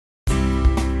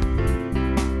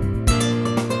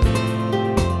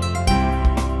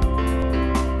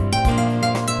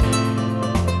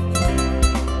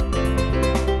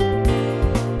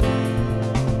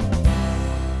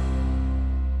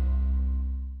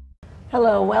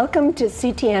Hello, welcome to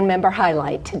CTN Member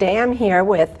Highlight. Today I'm here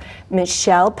with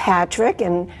Michelle Patrick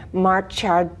and Mark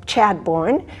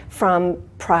Chadbourne from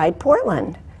Pride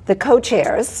Portland, the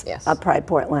co-chairs of Pride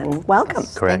Portland. Welcome.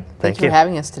 Correct. Thank you for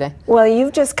having us today. Well,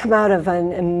 you've just come out of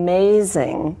an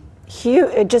amazing,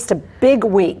 huge, just a big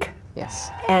week. Yes.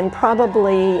 And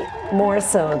probably more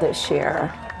so this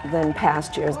year than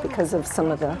past years because of some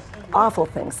of the awful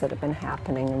things that have been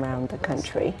happening around the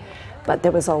country. But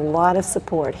there was a lot of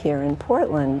support here in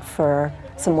Portland for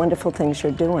some wonderful things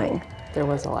you're doing. There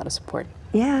was a lot of support.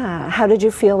 Yeah. How did you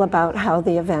feel about how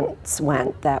the events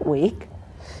went that week?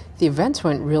 The events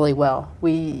went really well.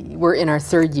 We're in our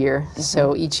third year,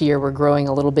 so each year we're growing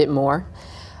a little bit more.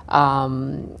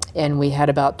 And we had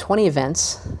about 20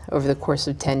 events over the course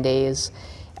of 10 days.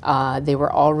 They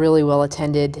were all really well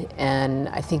attended, and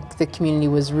I think the community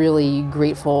was really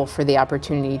grateful for the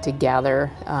opportunity to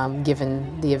gather,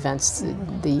 given the events,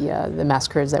 the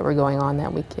massacres that were going on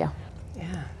that week. Yeah.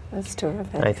 Yeah, that's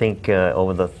terrific. I think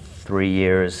over the 3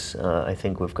 years, I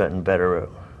think we've gotten better.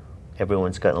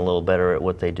 Everyone's gotten a little better at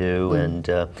what they do, and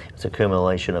it's a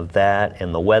accumulation of that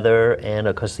and the weather, and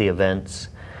of course the events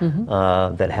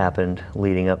that happened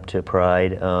leading up to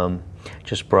Pride.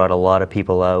 Just brought a lot of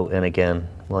people out, and again,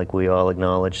 like we all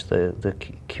acknowledge, the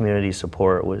community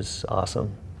support was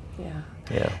awesome.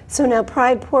 Yeah. So now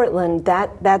Pride Portland,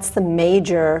 that's the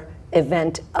major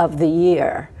event of the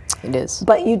year. It is.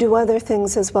 But you do other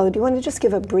things as well. Do you want to just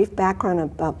give a brief background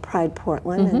about Pride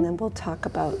Portland, and then we'll talk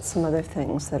about some other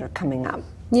things that are coming up?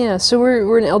 Yeah, so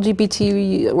we're an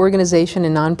LGBT organization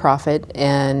and nonprofit,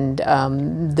 and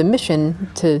the mission,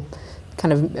 to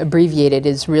kind of abbreviate it,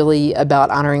 is really about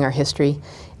honoring our history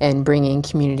and bringing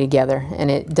community together. And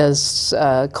it does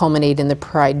culminate in the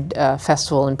Pride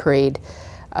Festival and Parade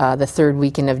the third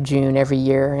weekend of June every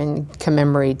year, and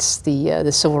commemorates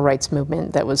the civil rights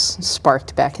movement that was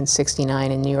sparked back in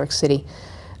 '69 in New York City.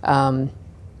 And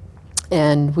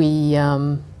we,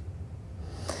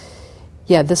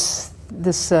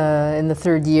 this in the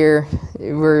third year,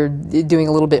 we're doing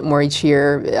a little bit more each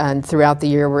year, and throughout the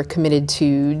year we're committed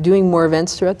to doing more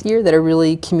events throughout the year that are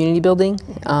really community building,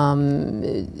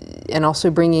 and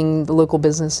also bringing the local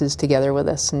businesses together with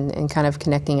us, and kind of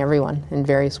connecting everyone in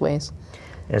various ways.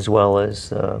 As well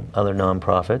as other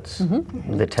nonprofits.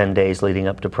 The 10 days leading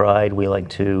up to Pride, we like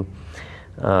to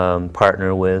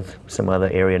partner with some other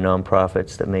area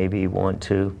nonprofits that maybe want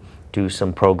to do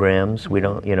some programs. We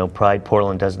don't, Pride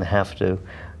Portland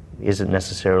isn't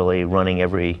necessarily running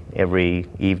every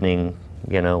evening,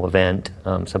 event.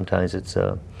 Sometimes it's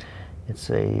a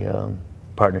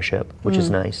partnership, which is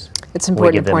nice. It's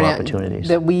important to point out opportunities.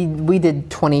 that we did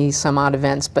 20 some odd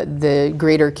events, but the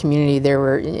greater community,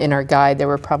 in our guide, there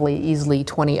were probably easily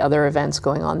 20 other events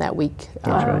going on that week.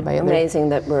 Amazing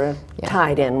that we're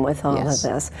tied in with all of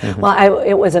this. Well,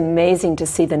 it was amazing to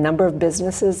see the number of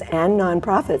businesses and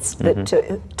nonprofits that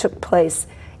took place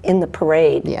in the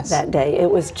parade that day.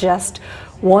 It was just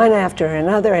one after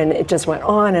another, and it just went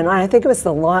on and on. I think it was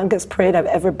the longest parade I've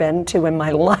ever been to in my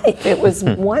life. It was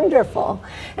wonderful.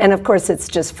 And of course, it's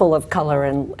just full of color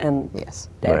and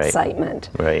excitement.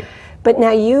 Right. But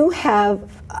now you have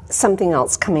something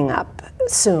else coming up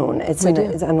soon. It's an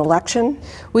election?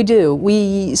 We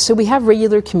do. So we have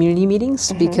regular community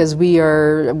meetings because we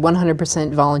are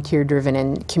 100% volunteer driven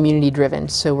and community driven.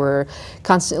 So we're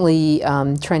constantly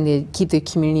trying to keep the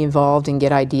community involved and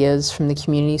get ideas from the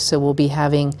community. So we'll be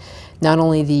having not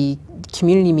only the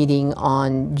community meeting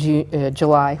on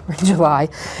July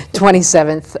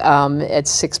 27th at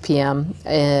 6 p.m.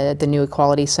 at the New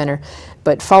Equality Center.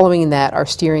 But following that, our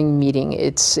steering meeting,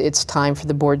 it's time for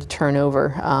the board to turn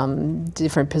over.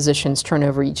 Different positions turn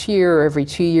over each year or every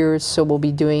 2 years, so we'll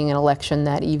be doing an election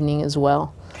that evening as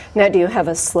well. Now, do you have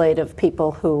a slate of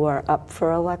people who are up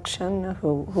for election,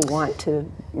 who want to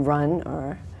run,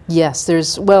 or? Yes,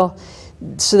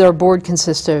 so our board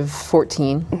consists of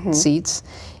 14 seats,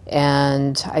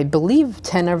 and I believe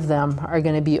 10 of them are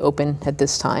going to be open at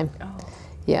this time. Oh.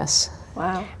 Yes.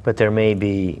 Wow. But there may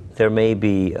be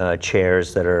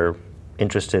chairs that are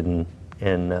interested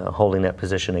in holding that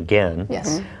position again.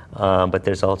 Yes. But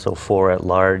there's also 4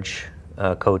 at-large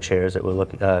co-chairs that we're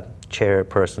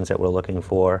chairpersons that we're looking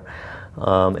for,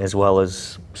 as well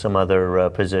as some other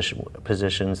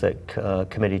positions that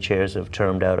committee chairs have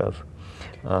termed out of,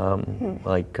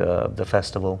 like the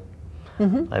festival.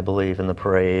 I believe, in the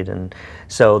parade. And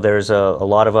so there's a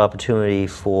lot of opportunity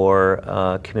for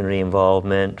community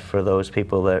involvement for those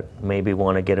people that maybe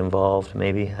want to get involved,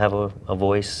 maybe have a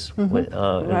voice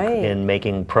in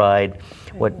making Pride,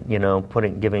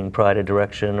 giving Pride a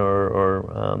direction,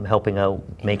 or helping out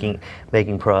making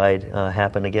Pride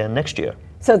happen again next year.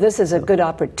 So this is a good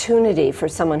opportunity for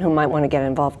someone who might want to get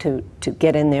involved to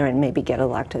get in there and maybe get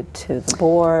elected to the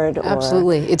board. Or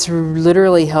Absolutely. It's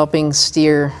literally helping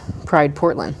steer Pride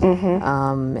Portland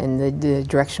and the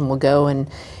direction we'll go. And,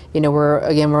 you know,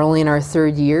 we're only in our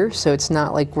 3rd year, so it's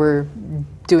not like we're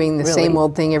doing the same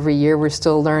old thing every year. We're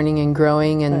still learning and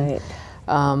growing and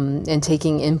and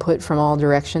taking input from all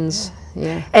directions.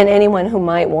 Yeah. And anyone who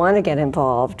might want to get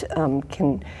involved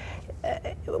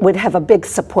would have a big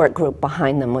support group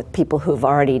behind them with people who've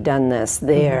already done this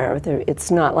there.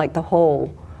 It's not like the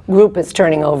whole group is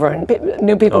turning over and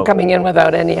new people coming in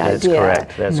without any idea. That's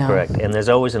correct. That's correct. And there's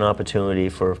always an opportunity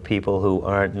for people who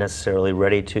aren't necessarily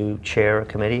ready to chair a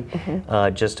committee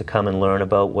just to come and learn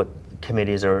about what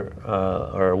committees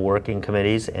are working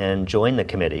committees and join the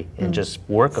committee and just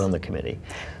work on the committee.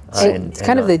 It's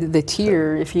kind of the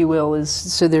tier, if you will, is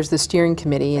so there's the steering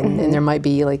committee, and there might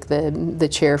be like the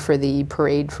chair for the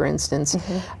parade, for instance.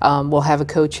 We'll have a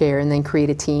co-chair and then create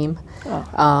a team,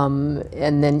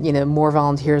 and then, you know, more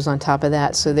volunteers on top of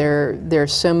that. So there are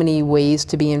so many ways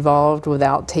to be involved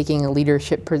without taking a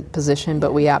leadership position,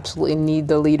 but we absolutely need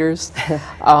the leaders.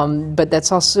 But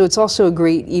it's also a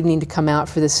great evening to come out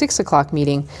for the 6 o'clock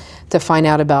meeting to find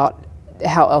out about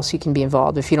how else you can be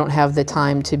involved. If you don't have the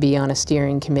time to be on a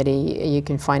steering committee, you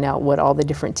can find out what all the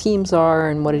different teams are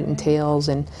and what it entails,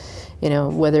 and, you know,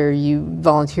 whether you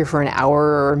volunteer for an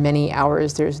hour or many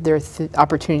hours, there are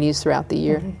opportunities throughout the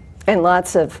year. And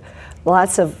lots of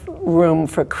room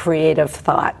for creative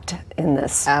thought in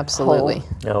this absolutely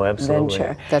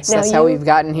venture. That's how we've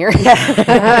gotten here.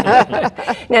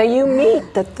 Now you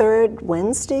meet the 3rd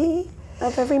Wednesday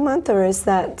of every month, or is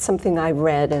that something I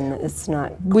read and it's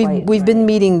not quite We've been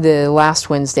meeting the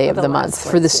last Wednesday of the month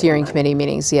for the steering committee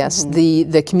meetings, yes.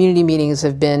 The community meetings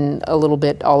have been a little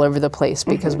bit all over the place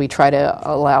because we try to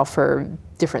allow for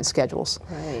different schedules.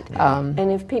 Right.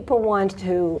 And if people want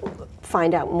to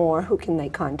find out more, who can they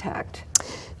contact?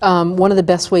 One of the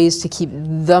best ways to keep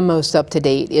the most up to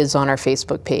date is on our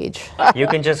Facebook page. You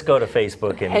can just go to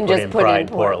Facebook and put in Pride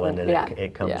Portland and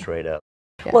it comes right up.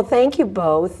 Yeah. Well, thank you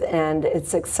both, and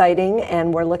it's exciting,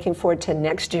 and we're looking forward to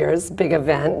next year's big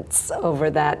events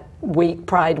over that week,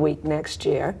 Pride Week next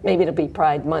year. Maybe it'll be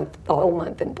Pride Month, the whole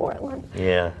month in Portland.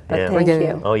 Yeah, but thank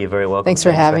you. Oh, you're very welcome. Thanks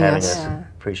for having us. Yeah.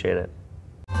 Appreciate it.